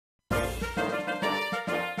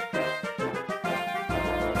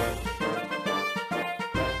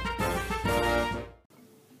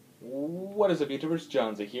What is up, YouTubers?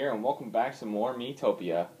 Jonesy here, and welcome back to some more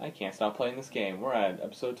Miitopia. I can't stop playing this game. We're at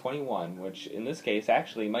episode 21, which in this case,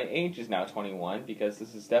 actually, my age is now 21 because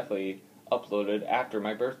this is definitely uploaded after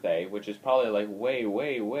my birthday, which is probably like way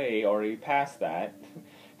already past that.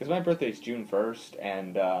 Because my birthday is June 1st,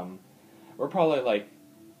 and we're probably like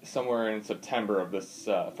somewhere in September of this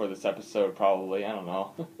for this episode, probably. I don't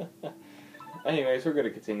know. Anyways, we're gonna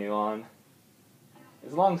continue on.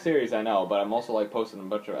 It's a long series, I know, but I'm also like posting a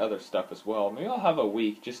bunch of other stuff as well. Maybe I'll have a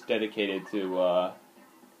week just dedicated to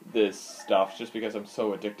this stuff, just because I'm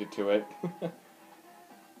so addicted to it.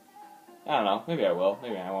 I don't know. Maybe I will.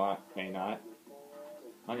 Maybe I won't. Maybe not.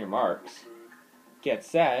 On your marks, get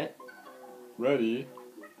set, ready,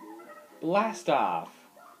 blast off.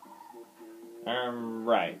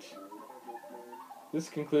 Right. This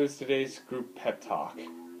concludes today's group pep talk.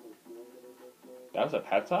 That was a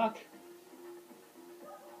pep talk?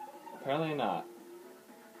 Apparently not.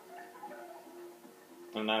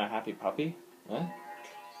 I'm not a happy puppy? What?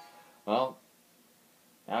 Well,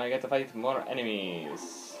 now I get to fight more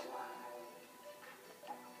enemies.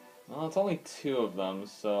 Well, it's only 2 of them,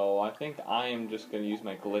 so I think I'm just going to use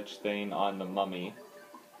my glitch thing on the mummy.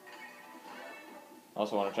 I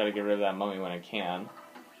also want to try to get rid of that mummy when I can.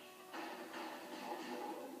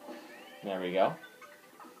 There we go.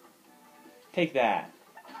 Take that.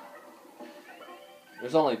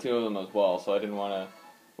 There's only 2 of them as well, so I didn't want to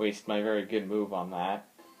waste my very good move on that.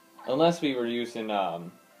 Unless we were using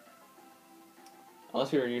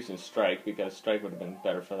Strike, because Strike would have been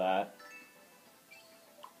better for that.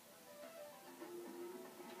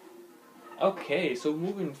 Okay, so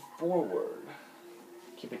moving forward.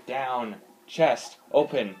 Keep it down. Chest,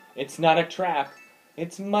 open. It's not a trap.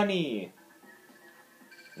 It's money.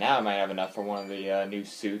 Now I might have enough for one of the new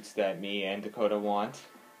suits that me and Dakota want.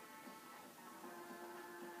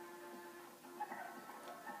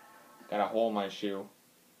 Got a hole in my shoe.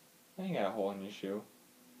 I think I got a hole in your shoe.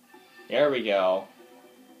 There we go.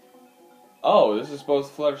 Oh, this is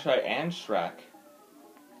both Fluttershy and Shrek.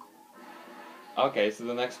 Okay, so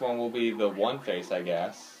the next one will be the one face, I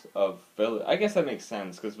guess, of Village. I guess that makes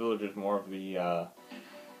sense, because Villager's more of the,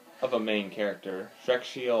 of a main character. Shrek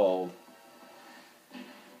Shield.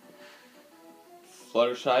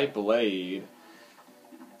 Fluttershy Blade.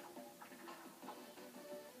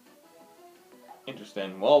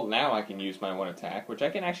 Interesting. Well, now I can use my one attack, which I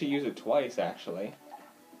can actually use it twice, actually.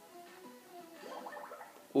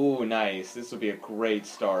 Ooh, nice. This will be a great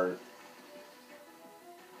start.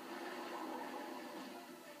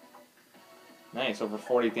 Nice, over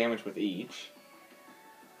 40 damage with each.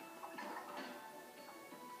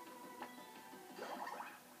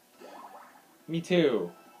 Me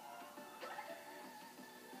too.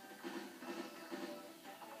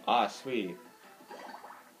 Ah, sweet.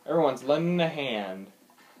 Everyone's lending a hand.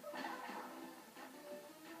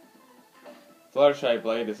 Fluttershy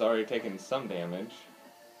Blade has already taken some damage.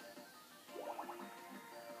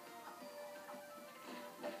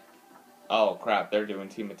 Oh crap, they're doing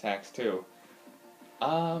team attacks too.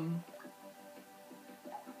 Fluttershy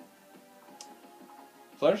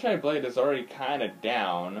Blade is already kinda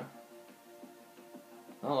down.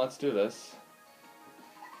 Well, let's do this.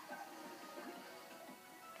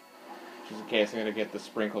 Just in case I'm gonna get the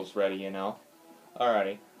sprinkles ready, you know.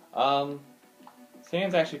 Alrighty.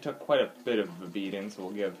 Sans actually took quite a bit of a beating, so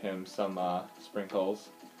we'll give him some sprinkles.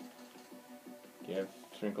 Give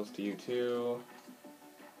sprinkles to you too.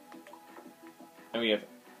 And we have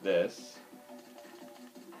this.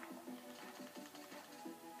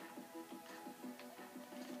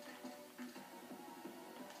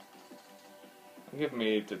 I'll give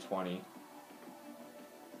me to 20.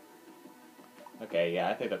 Okay, yeah,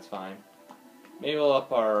 I think that's fine. Maybe we'll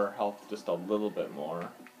up our health just a little bit more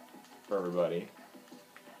for everybody.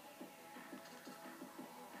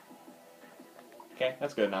 Okay,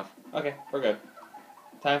 that's good enough. Okay, we're good.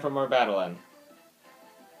 Time for more battling.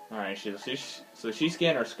 Alright, so she's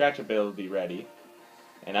getting her scratch ability ready.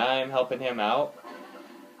 And I'm helping him out.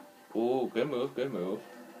 Ooh, good move, good move.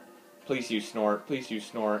 Please use Snort, please use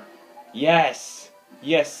Snort. Yes!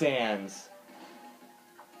 Yes, Sans!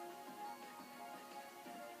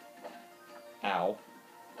 Ow.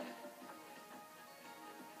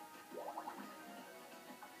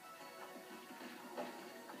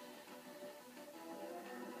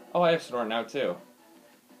 Oh, I have Snort now too.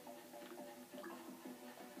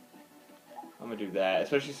 I'm gonna do that,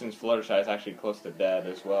 especially since Fluttershy is actually close to dead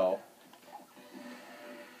as well.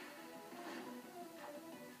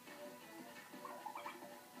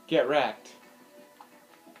 Get wrecked.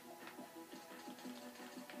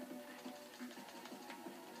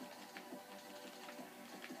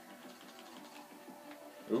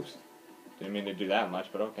 Oops. Didn't mean to do that much,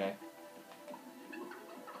 but okay.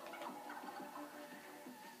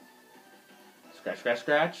 Scratch, scratch,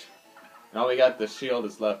 scratch. Now we got the shield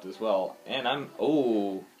is left as well. And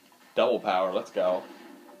oh, double power, let's go.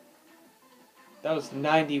 That was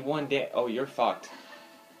 91 damage. Oh, you're fucked.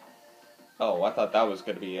 Oh, I thought that was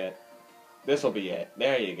gonna be it. This'll be it.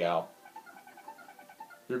 There you go.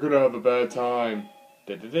 You're gonna have a bad time.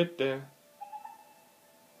 Da da da da.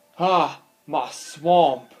 Ah, my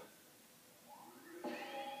swamp.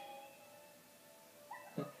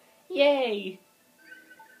 Yay!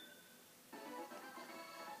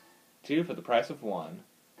 2 for the price of 1.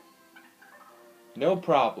 No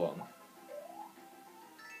problem.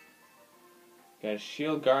 Got a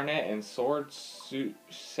shield garnet and sword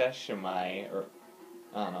seshimai, or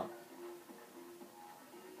I don't know.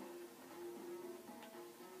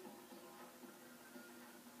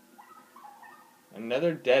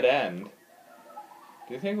 Another dead end.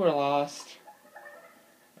 Do you think we're lost?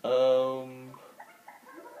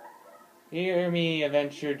 Hear me,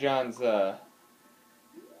 Adventure Johnza.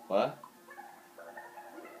 What?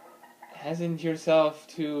 Hasten yourself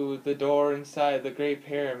to the door inside the Great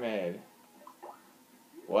Pyramid.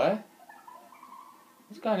 What?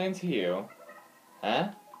 What's gone into you?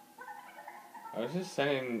 Huh? I was just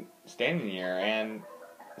standing here, and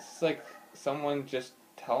it's like someone just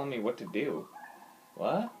telling me what to do.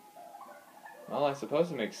 What? Well, I suppose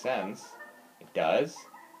it makes sense. It does?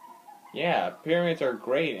 Yeah, pyramids are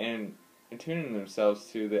great in attuning themselves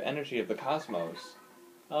to the energy of the cosmos.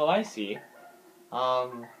 Oh, I see.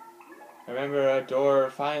 Remember a door,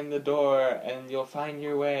 find the door, and you'll find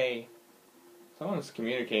your way. Someone's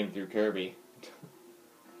communicating through Kirby.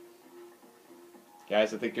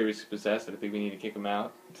 Guys, I think Kirby's possessed. I think we need to kick him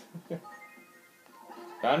out.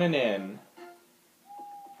 Found an inn.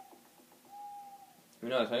 Who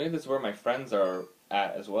knows? Maybe this is where my friends are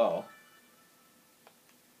at as well.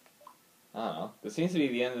 I don't know. This seems to be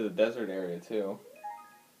the end of the desert area, too.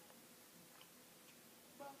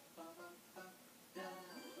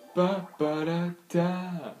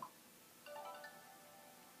 Ba-ba-da-da.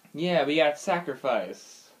 Yeah, we got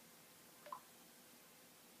sacrifice.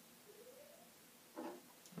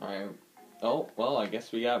 Alright. Oh, well, I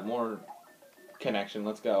guess we got more connection.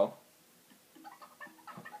 Let's go.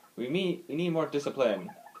 We need more discipline.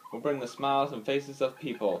 We'll bring the smiles and faces of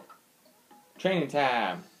people. Training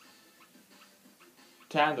time.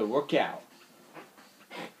 Time to work out.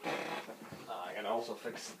 I gotta also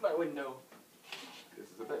fix my window. This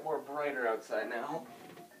is a bit more brighter outside now.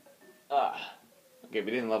 Okay,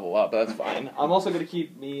 we didn't level up, but that's fine. I'm also going to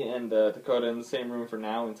keep me and Dakota in the same room for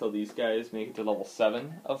now until these guys make it to level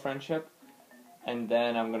 7 of friendship. And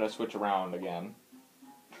then I'm going to switch around again.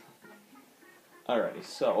 Alrighty,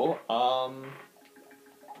 so,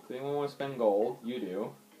 does anyone want to spend gold? You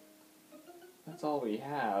do. That's all we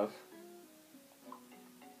have.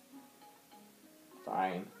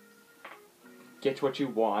 Fine. Get what you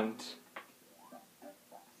want.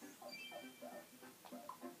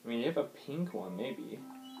 I mean, you have a pink one, maybe.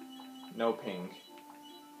 No pink.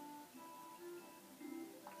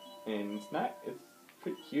 And it's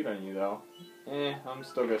pretty cute on you, though. I'm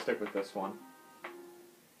still gonna stick with this one.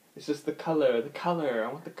 It's just the color,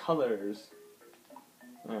 I want the colors.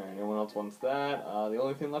 Alright, anyone else wants that? The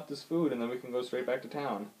only thing left is food, and then we can go straight back to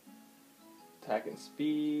town. Attack and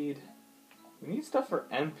speed. We need stuff for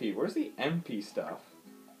MP. Where's the MP stuff?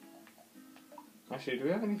 Actually, do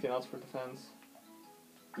we have anything else for defense?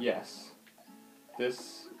 Yes.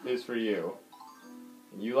 This is for you.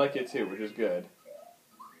 You like it too, which is good.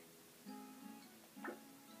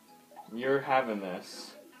 You're having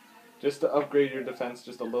this. Just to upgrade your defense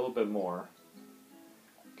just a little bit more.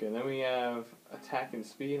 Okay, then we have attack and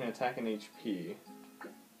speed and attack and HP.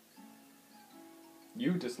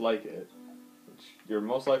 You dislike it. Which you're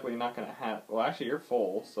most likely not going to have. Well, actually, you're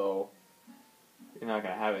full, so you're not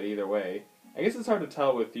going to have it either way. I guess it's hard to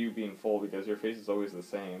tell with you being full because your face is always the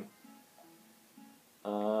same.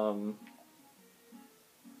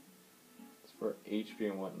 It's for HP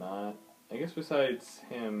and whatnot. I guess besides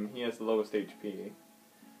him, he has the lowest HP.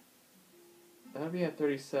 That'll be at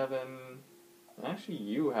 37. Actually,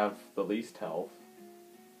 you have the least health.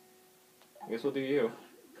 I guess we'll do you.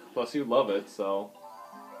 Plus, you love it, so.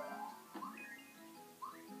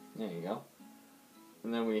 There you go.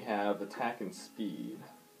 And then we have attack and speed.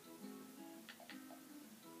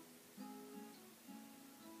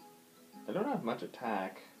 I don't have much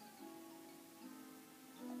attack.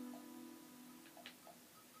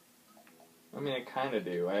 I mean, I kind of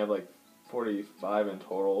do. I have like 45 in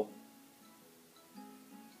total.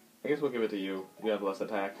 I guess we'll give it to you. You have less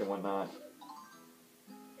attack and whatnot.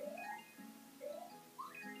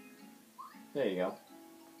 There you go.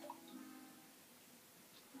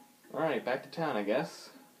 Alright, back to town, I guess.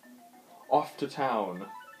 Off to town.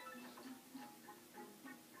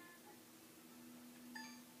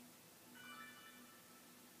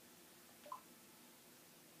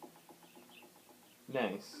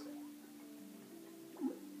 Nice.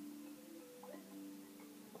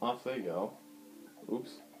 Off they go.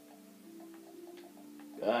 Oops.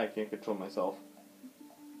 I can't control myself.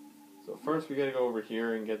 So first we gotta go over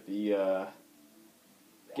here and get the,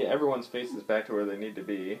 get everyone's faces back to where they need to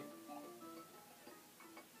be.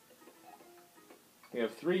 We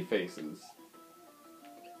have 3 faces.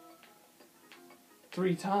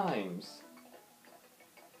 3 times.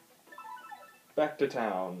 Back to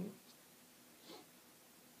town.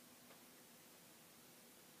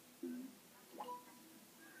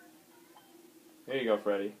 There you go,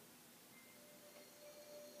 Freddy.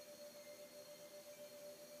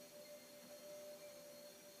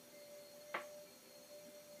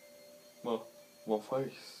 My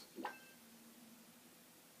face.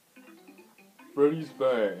 Freddy's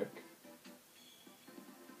back.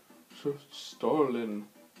 So startling.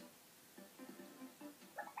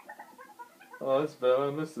 Oh, that's bad. I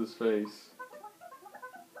missed his face.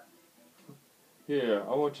 Here,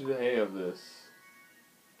 I want you to have this.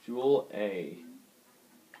 Jewel A.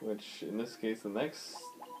 Which, in this case, the next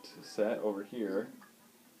set over here.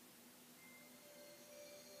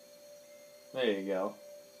 There you go.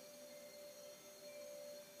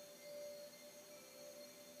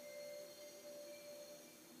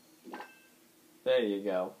 There you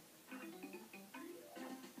go.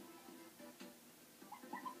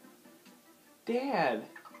 Dad!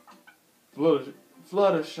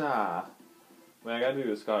 Fluttershy! Man, I gotta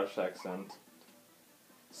do a Scottish accent.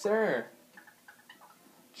 Sir!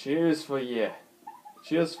 Cheers for you.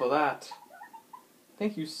 Cheers for that.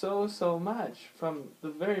 Thank you so, so much from the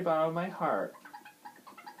very bottom of my heart.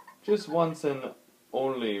 Just once and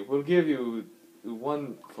only. We'll give you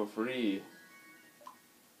one for free.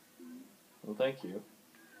 Well, thank you.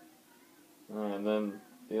 Alright, and then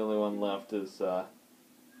the only one left is,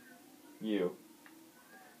 you.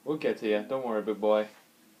 We'll get to you. Don't worry, big boy.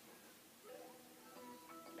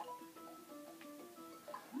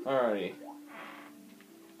 Alrighty.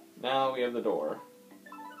 Now we have the door.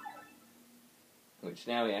 Which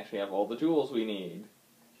now we actually have all the jewels we need.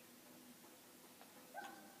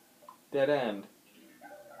 Dead end.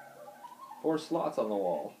 4 slots on the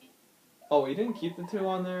wall. Oh, we didn't keep the 2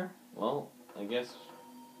 on there? Well, I guess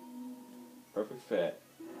perfect fit.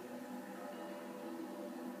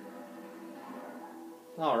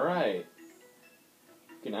 Alright.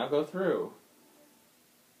 We can now go through.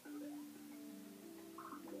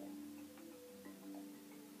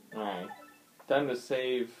 Alright. Time to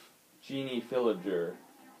save Genie Villager.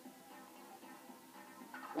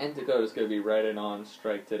 And Dakota's gonna be right in on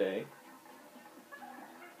strike today.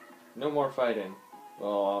 No more fighting.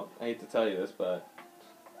 Well, I hate to tell you this, but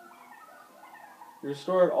you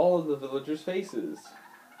restored all of the villagers' faces.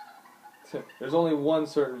 There's only one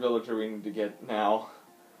certain villager we need to get now.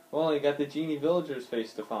 We only got the Genie Villager's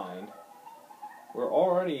face to find. We're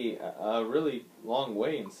already a really long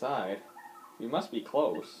way inside. We must be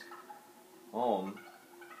close.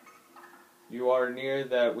 You are near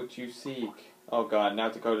that which you seek. Oh god, now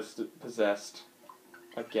Dakota's possessed.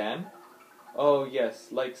 Again? Oh yes,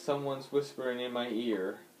 like someone's whispering in my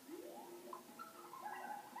ear.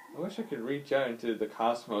 I wish I could reach out into the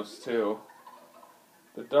cosmos too.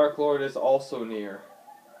 The Dark Lord is also near.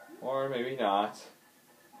 Or maybe not.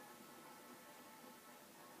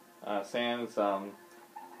 Sans, tell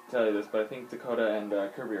you this, but I think Dakota and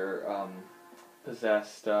Kirby are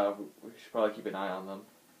possessed. We should probably keep an eye on them,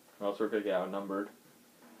 or else we're gonna get outnumbered.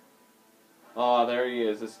 Ah, there he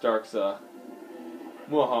is. It's Darksa.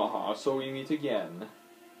 Mwahaha, so we meet again.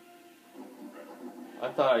 I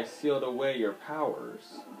thought I sealed away your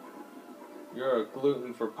powers. You're a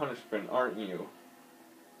glutton for punishment, aren't you?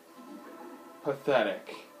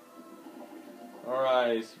 Pathetic.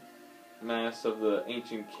 Arise, mass of the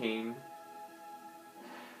ancient king.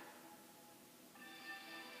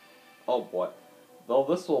 Oh boy. Though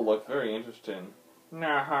this will look very interesting.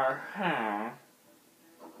 Nah-ha-ha.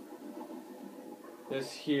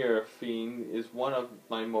 This here fiend is one of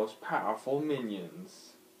my most powerful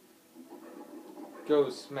minions. Go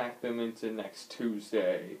smack them into next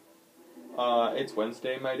Tuesday. It's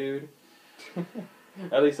Wednesday, my dude.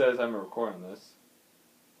 At least as I'm recording this.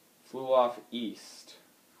 Flew off east.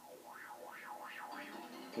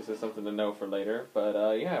 Guess that's something to know for later.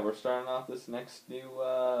 But, yeah, we're starting off this next new,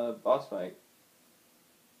 boss fight.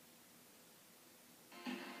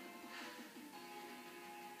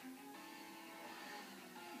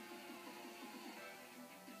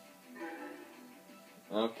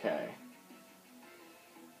 Okay.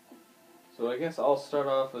 So I guess I'll start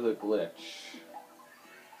off with a glitch.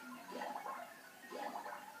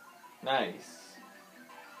 Nice.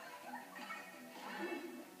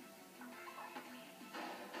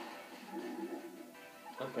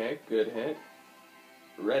 Okay, good hit.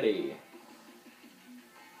 Ready.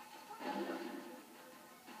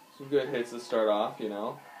 Some good hits to start off, you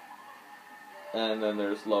know. And then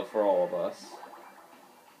there's Love for All of Us.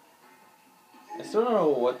 I still don't know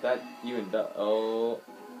what that even does. Oh.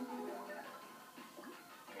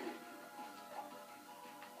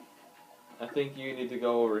 I think you need to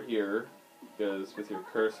go over here, because with your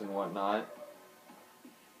curse and whatnot.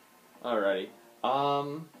 Alrighty.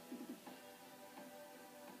 I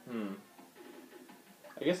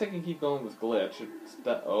guess I can keep going with glitch.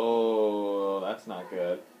 Oh, that's not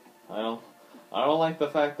good. I don't like the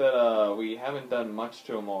fact that we haven't done much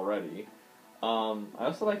to him already. I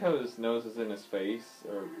also like how his nose is in his face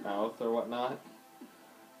or mouth or whatnot.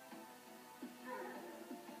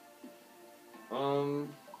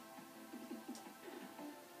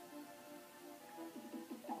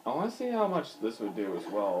 I want to see how much this would do as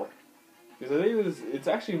well, because I think it's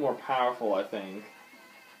actually more powerful. I think.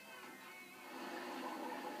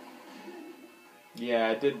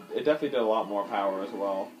 Yeah, it did. It definitely did a lot more power as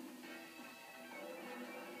well.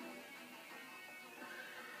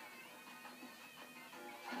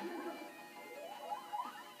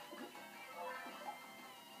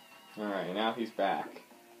 Alright, now he's back.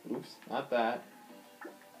 Oops, not that.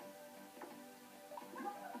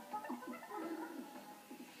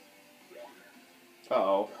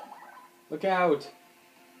 Uh-oh. Look out!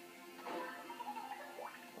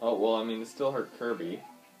 Oh, well, I mean, it still hurt Kirby.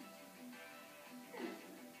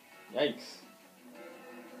 Yikes.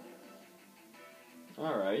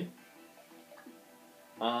 Alright.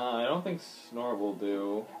 I don't think Snort will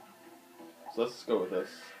do. So let's go with this.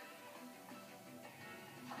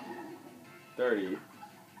 30. I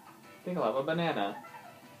think I'll have a banana.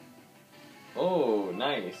 Oh,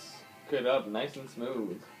 nice. Good up, nice and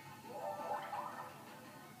smooth.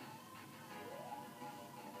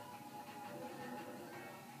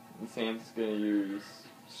 And Sam's gonna use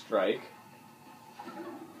Strike.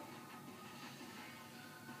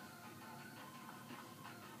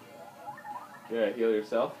 Yeah, heal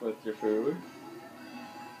yourself with your food.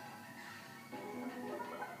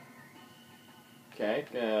 Okay,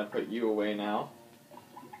 gonna put you away now.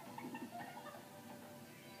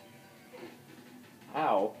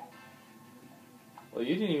 Ow. Well,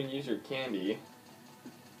 you didn't even use your candy.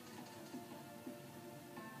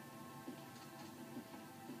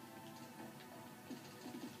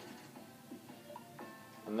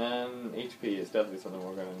 And then HP is definitely something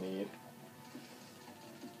we're gonna need.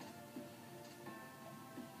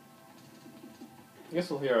 I guess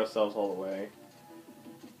we'll heal ourselves all the way.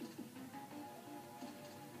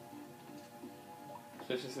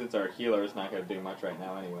 Especially since our healer is not gonna do much right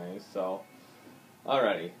now anyways, so.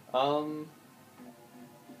 Alrighty.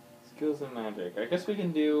 Skills and magic. I guess we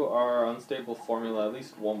can do our unstable formula at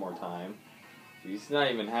least one more time. He's not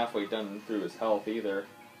even halfway done through his health either.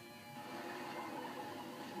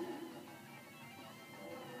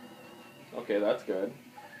 Okay, that's good.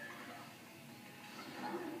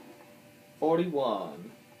 41.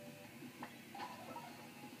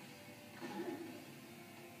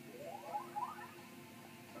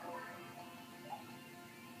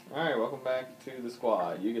 Alright, welcome back to the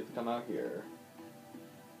squad. You get to come out here.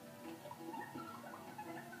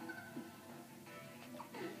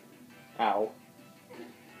 Ow.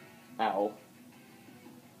 Ow.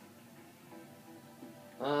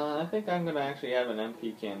 I think I'm gonna actually have an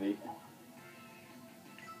MP candy.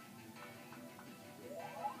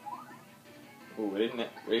 Ooh, it didn't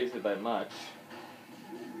raise it by much.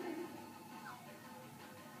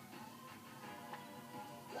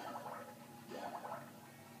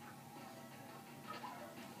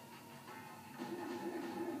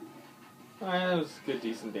 Alright, that was good,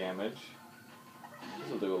 decent damage.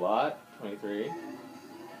 This will do a lot. 23.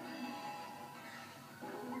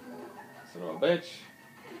 Son of a bitch.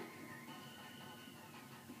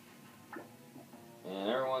 And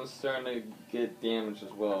everyone's starting to get damaged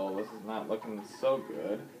as well. This is not looking so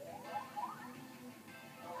good.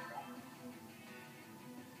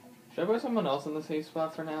 Should I put someone else in the safe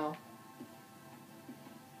spot for now?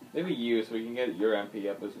 Maybe you, so we can get your MP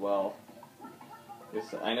up as well.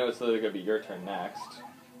 I know it's literally going to be your turn next.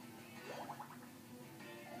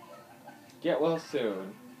 Get well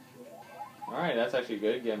soon. Alright, that's actually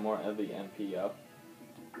good. Get more of the MP up.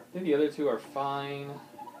 I think the other two are fine.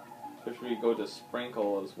 Especially we go to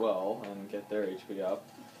Sprinkle as well and get their HP up.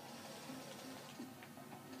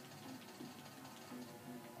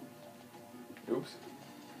 Oops.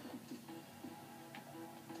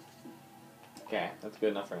 Okay, that's good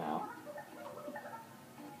enough for now.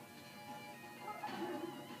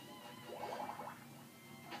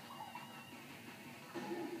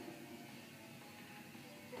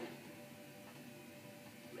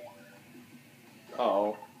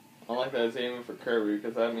 Uh-oh. I don't like that it's aiming for Kirby,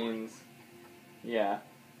 because that means... Yeah.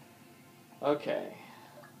 Okay.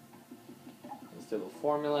 Let's do the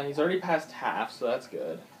formula. He's already passed half, so that's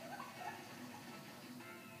good.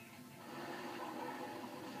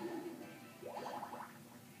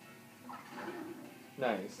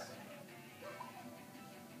 Nice.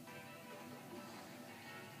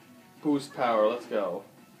 Boost power, let's go.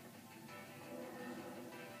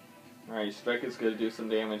 Alright, Strike is going to do some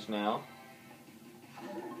damage now.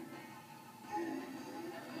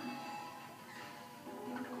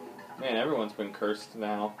 Man, everyone's been cursed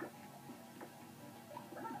now.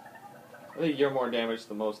 I think you're more damage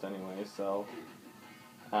than most anyway, so...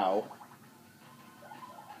 Ow.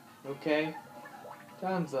 Okay.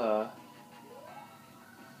 John's,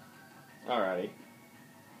 Alrighty.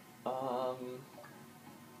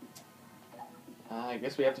 I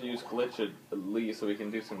guess we have to use Glitch at least so we can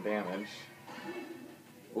do some damage.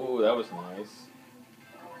 Ooh, that was nice.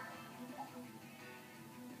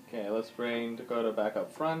 Okay, let's bring Dakota back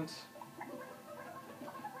up front.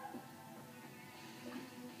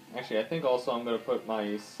 Actually, I think also I'm going to put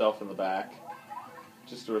myself in the back.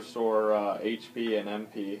 Just to restore HP and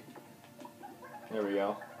MP. There we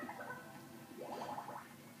go.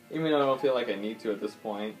 Even though I don't feel like I need to at this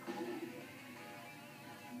point.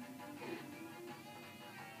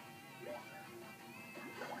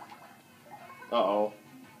 Uh-oh.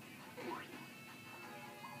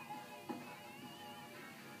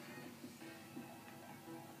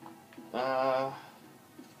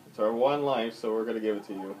 It's our one life, so we're gonna give it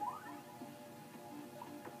to you.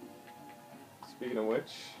 Speaking of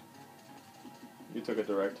which, you took a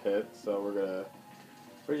direct hit, so we're gonna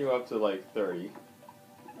bring you up to like 30.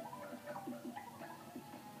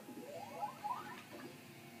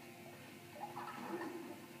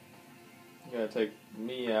 I'm gonna take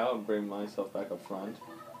me out and bring myself back up front.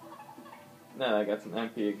 Now I got some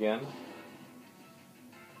MP again.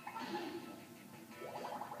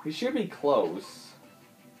 He should be close.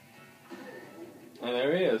 And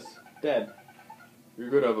there he is, dead. You're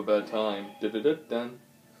gonna have a bad time. Dun.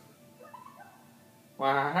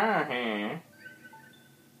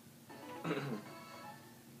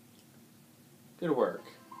 Good work.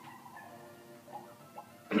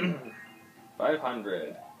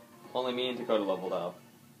 500. Only me and Dakota leveled up.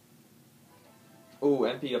 Ooh,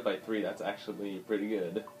 MP up by 3. That's actually pretty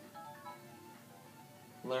good.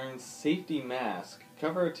 Learn Safety Mask.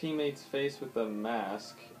 Cover a teammate's face with a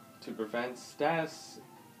mask to prevent status...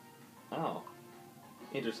 Oh.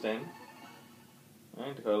 Interesting.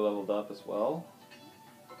 Alright, Dakota leveled up as well.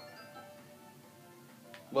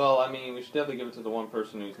 Well, I mean, we should definitely give it to the one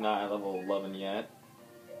person who's not at level 11 yet.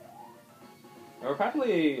 And we're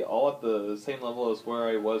practically all at the same level as where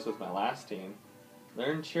I was with my last team.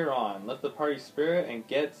 Learn Cheer On. Lift the party spirit and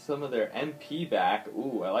get some of their MP back.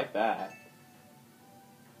 Ooh, I like that.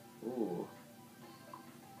 Ooh.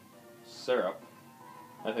 Syrup.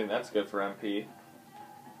 I think that's good for MP.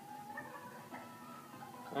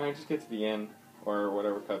 Alright, just get to the end. Or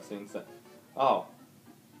whatever cutscenes that... Oh.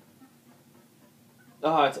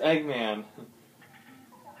 Ah, it's Eggman.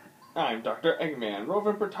 I'm Dr. Eggman,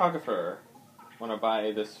 roving photographer. Wanna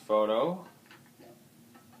buy this photo?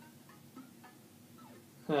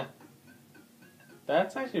 Huh.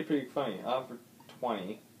 That's actually pretty funny. For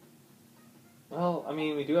 20. Well, I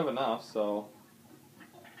mean, we do have enough, so...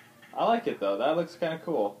 I like it, though. That looks kind of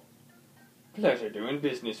cool. Pleasure doing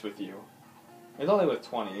business with you. It's only with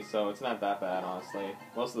 20, so it's not that bad, honestly.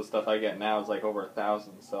 Most of the stuff I get now is like over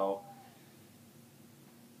 1,000, so...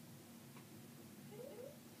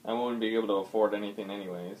 I wouldn't be able to afford anything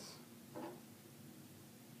anyways.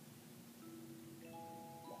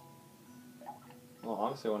 Well,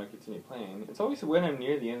 honestly, I want to continue playing. It's always when I'm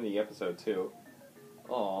near the end of the episode, too.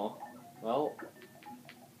 Aw. Well.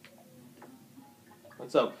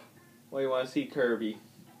 What's up? What do you want to see, Kirby?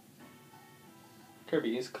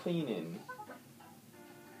 Kirby is cleaning.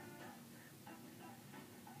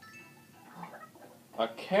 A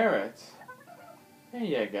carrot? There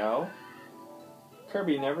you go.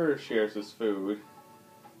 Kirby never shares his food.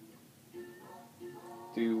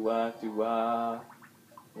 Well,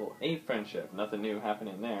 a friendship. Nothing new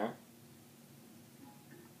happening there.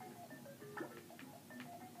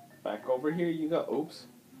 Back over here you go. Oops.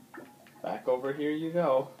 Back over here you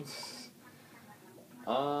go.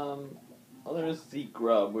 Well, there's Zeke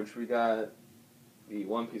Grub, which we got the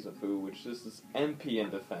one piece of food, which is this MP in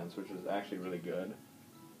defense, which is actually really good.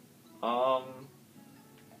 So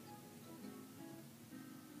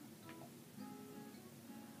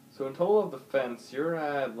in total of defense, you're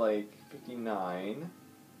at like 59.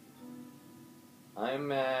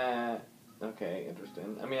 I'm at... Okay,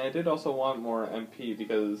 interesting. I mean, I did also want more MP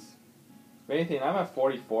because, if anything, I'm at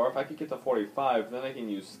 44. If I could get to 45, then I can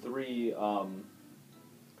use three of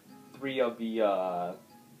the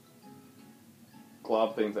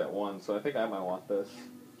glob things at once. So I think I might want this.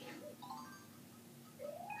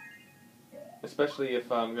 Especially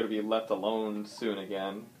if I'm going to be left alone soon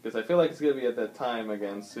again. Because I feel like it's going to be at that time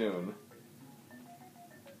again soon.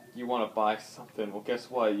 You want to buy something. Well,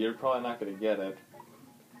 guess what? You're probably not going to get it.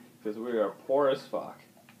 Because we are poor as fuck.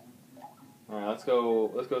 Alright, let's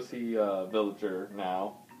go see Villager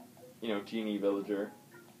now. You know, Genie Villager.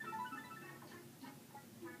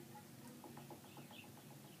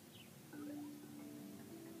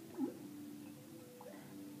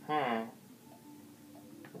 Huh.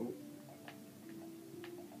 Ooh.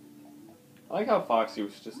 I like how Foxy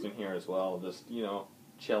was just in here as well, just, you know,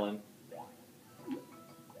 chilling.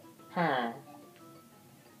 Huh.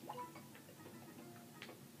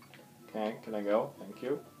 Okay, can I go? Thank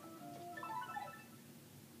you.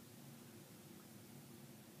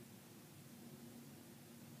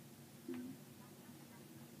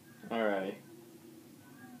 Alrighty.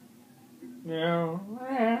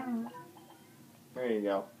 There you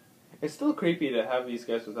go. It's still creepy to have these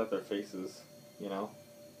guys without their faces, you know?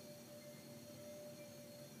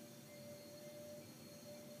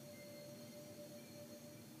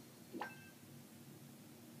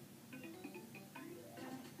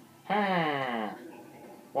 Ha!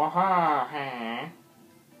 Waha! Ha!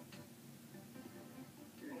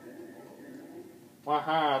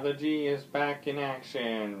 Waha! The G is back in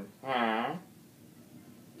action! Ha!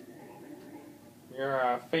 You're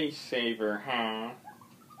a face saver, huh?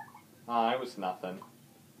 Ah, it was nothing.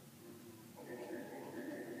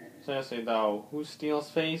 Seriously though, who steals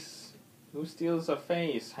face? Who steals a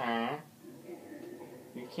face, huh?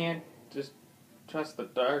 You can't just trust the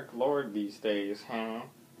Dark Lord these days, huh?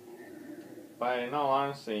 But in all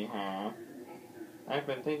honesty, huh? I've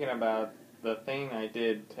been thinking about the thing I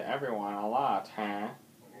did to everyone a lot, huh?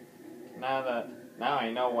 Now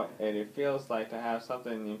I know what it feels like to have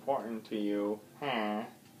something important to you, huh?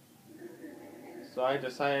 So I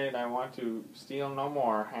decided I want to steal no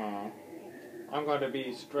more, huh? I'm going to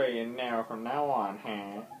be straight and narrow from now on,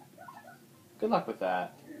 huh? Good luck with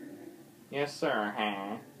that. Yes, sir,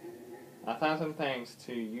 huh? 1,000 thanks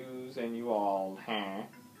to yous and you all, huh?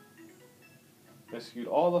 Rescued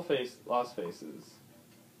all the lost faces.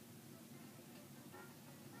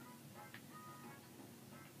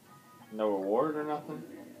 No reward or nothing?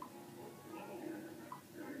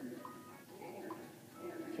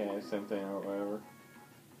 Okay, same thing or whatever.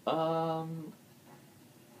 I'm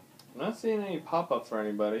not seeing any pop-up for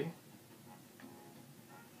anybody.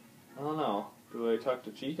 I don't know. Do I talk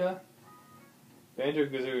to Chica? Banjo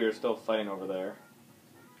and Kazooie are still fighting over there.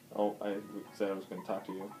 Oh, I said I was going to talk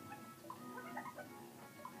to you.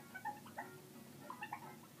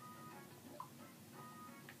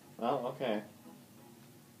 Oh, okay.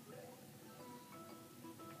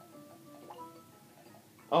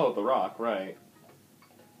 Oh, the rock, right.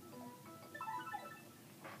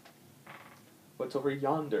 What's over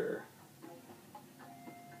yonder?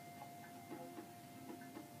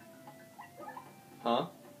 Huh?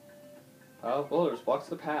 Oh, boulders blocks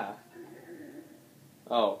the path.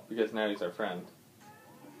 Oh, because now he's our friend.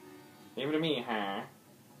 Leave it to me, huh?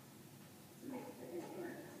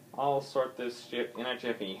 I'll sort this shit in a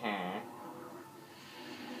jiffy, huh?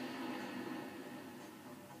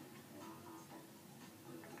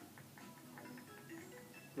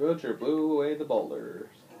 Roger blew away the boulders.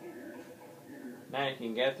 Now you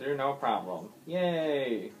can get through no problem.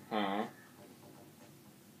 Yay! Huh?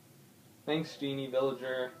 Thanks, Genie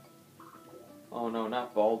Villager. Oh no,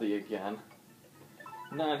 not Baldy again.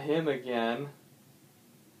 Not him again.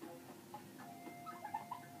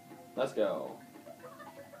 Let's go.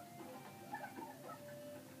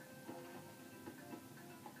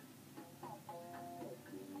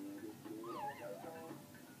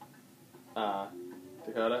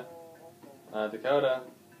 Dakota? Dakota?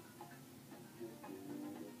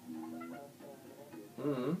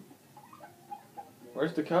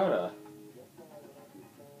 Where's Dakota?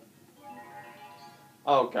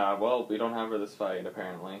 Oh god, well, we don't have her this fight,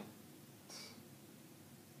 apparently.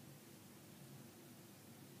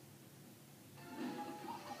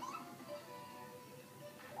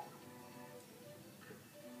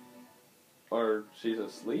 Or she's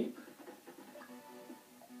asleep?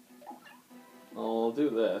 Oh, we'll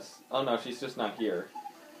do this. Oh no, she's just not here.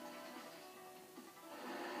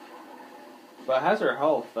 But has her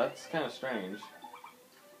health, that's kind of strange.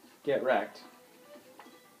 Get wrecked.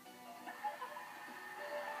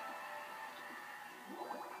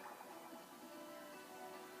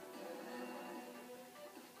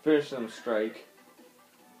 Finish them strike.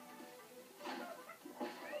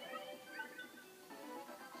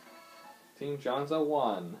 Team Johnza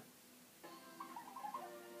won.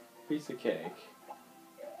 Piece of cake.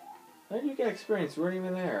 How did you get experience? You weren't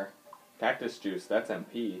even there. Cactus juice, that's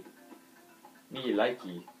MP. Me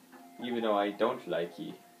likey. Even though I don't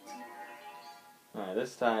likey. Alright,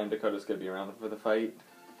 this time Dakota's gonna be around for the fight.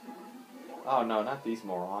 Oh no, not these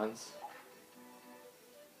morons.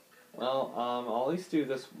 Well, I'll at least do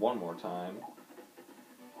this one more time.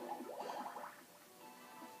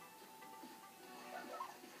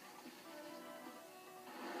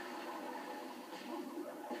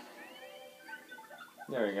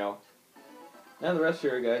 There we go. Now the rest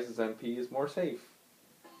of your guys' MP is more safe.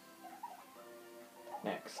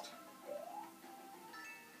 Next.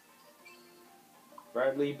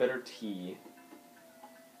 Bradley Bitter Tea.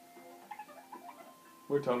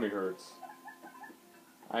 My tummy hurts.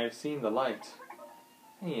 I have seen the light.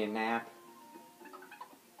 I need a nap.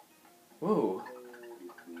 Whoa.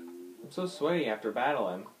 I'm so sweaty after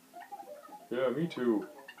battling. Yeah, me too.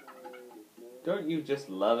 Don't you just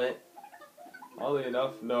love it? Oddly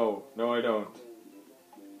enough, no. No, I don't.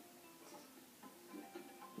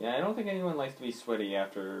 Yeah, I don't think anyone likes to be sweaty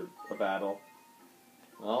after a battle.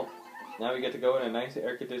 Well, now we get to go in a nice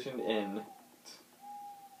air-conditioned inn.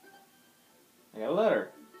 I got a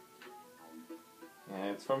letter. And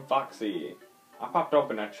it's from Foxy. I popped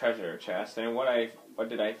open a treasure chest, and what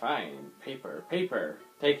did I find? Paper. Paper.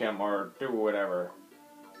 Take him, or do whatever.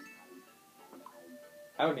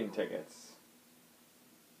 Outing tickets.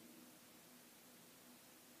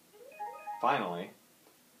 Finally.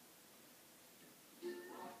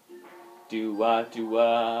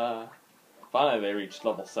 Finally they reached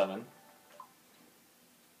level 7.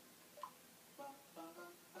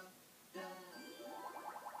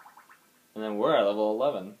 And then we're at level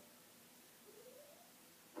 11.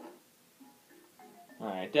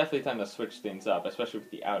 Alright, definitely time to switch things up, especially with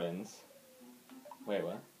the outins. Wait,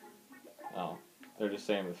 what? Oh, they're just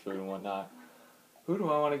saying with food and whatnot. Who do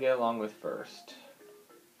I want to get along with first?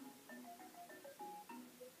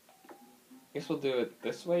 Guess we'll do it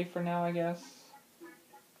this way for now, I guess?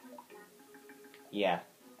 Yeah.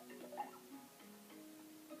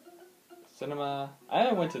 Cinema. I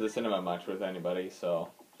haven't went to the cinema much with anybody, so...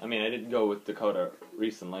 I mean, I did go with Dakota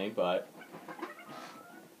recently, but...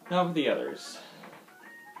 not with the others.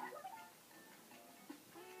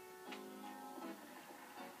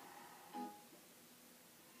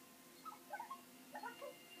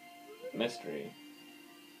 Mystery.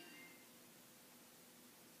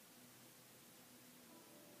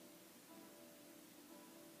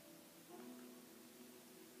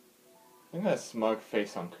 Look at that smug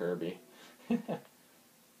face on Kirby.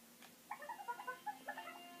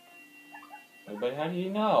 But how do you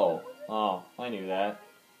know? Oh, I knew that.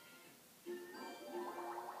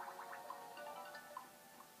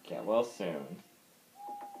 Get well soon.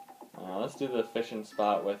 Let's do the fishing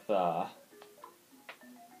spot with the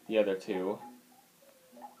other two.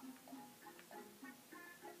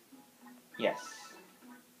 Yes.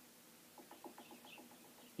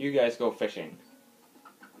 You guys go fishing.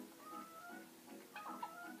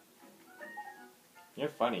 You're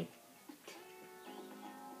funny.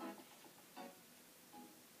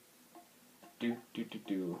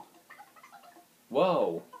 Do.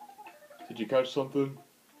 Whoa! Did you catch something?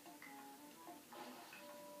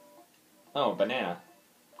 Oh, banana.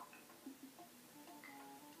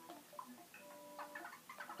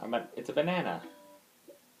 It's a banana.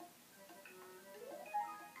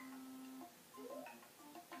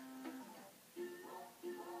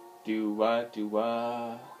 Do.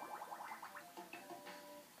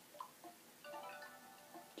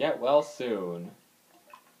 Get well soon.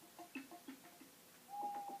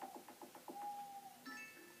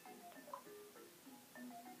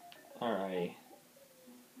 Alrighty.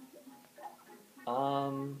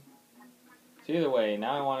 So either way,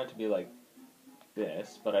 now I want it to be like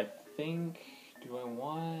this, but I think, do I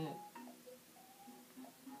want...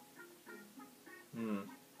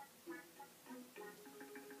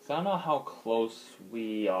 So I don't know how close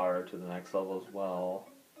we are to the next level as well.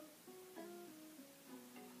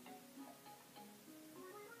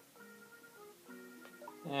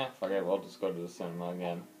 Fuck it, we'll just go to the cinema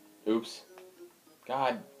again. Oops.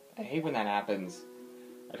 God, I hate when that happens.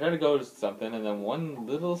 I try to go to something and then one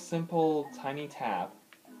little simple tiny tap.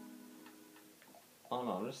 Oh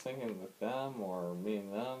no, I'm just thinking with them or me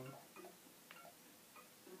and them.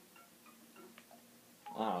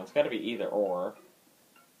 I don't know, it's gotta be either or.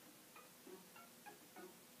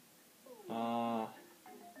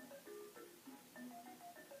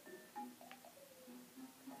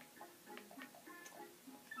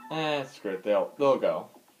 Screw it, they'll go.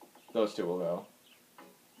 Those two will go.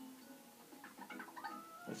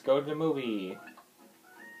 Let's go to the movie.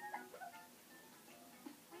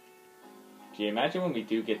 Gee, imagine when we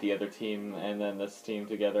do get the other team and then this team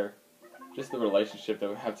together. Just the relationship that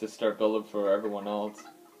we have to start building for everyone else.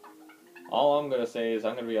 All I'm gonna say is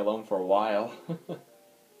I'm gonna be alone for a while.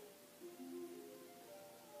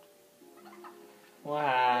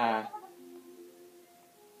 Wow.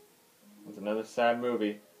 It's another sad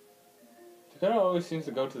movie. Dakota always seems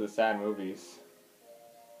to go to the sad movies.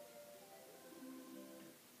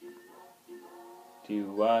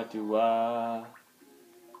 Do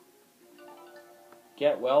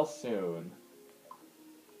get well soon.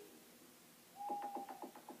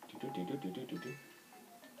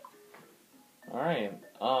 Alright,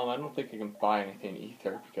 I don't think I can buy anything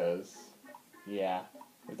either because, yeah.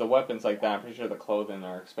 With the weapons like that, I'm pretty sure the clothing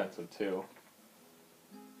are expensive too.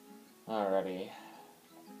 Alrighty.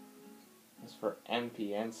 This is for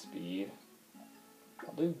MP and speed.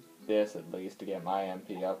 I'll do this at least to get my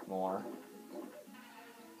MP up more.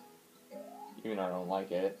 Even though I don't like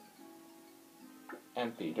it.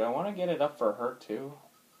 MP. Do I want to get it up for her too?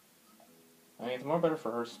 I mean, it's more better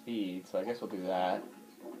for her speed, so I guess we'll do that.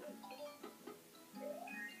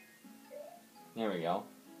 There we go.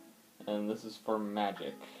 And this is for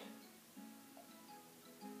magic.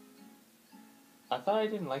 I thought I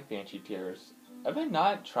didn't like Banshee Tears. Have I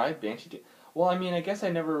not tried Banshee Tears? Well, I mean, I guess I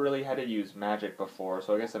never really had to use magic before,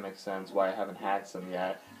 so I guess that makes sense why I haven't had some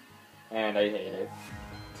yet. And I hate it.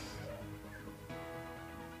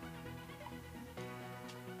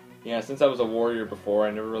 Yeah, since I was a warrior before,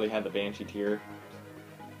 I never really had the Banshee tier.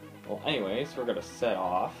 Well, anyways, we're gonna set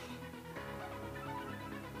off.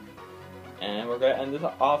 And we're gonna end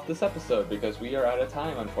off this episode because we are out of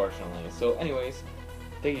time, unfortunately. So anyways,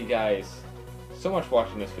 thank you guys so much for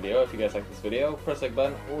watching this video. If you guys like this video, press the like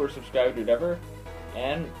button or subscribe to whatever.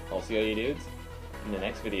 And I'll see all you dudes in the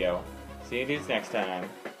next video. See you dudes next time.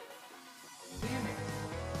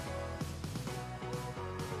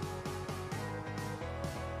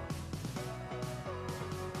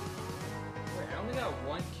 I only got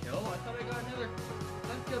one kill? I thought I got another.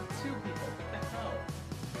 I killed two people. What the hell?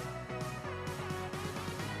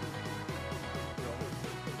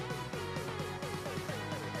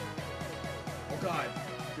 Oh god.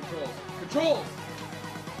 Controls. Controls!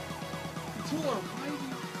 Controller, why do you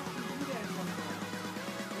have to do that sometimes?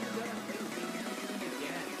 You're gonna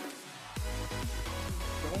again.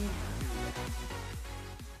 Don't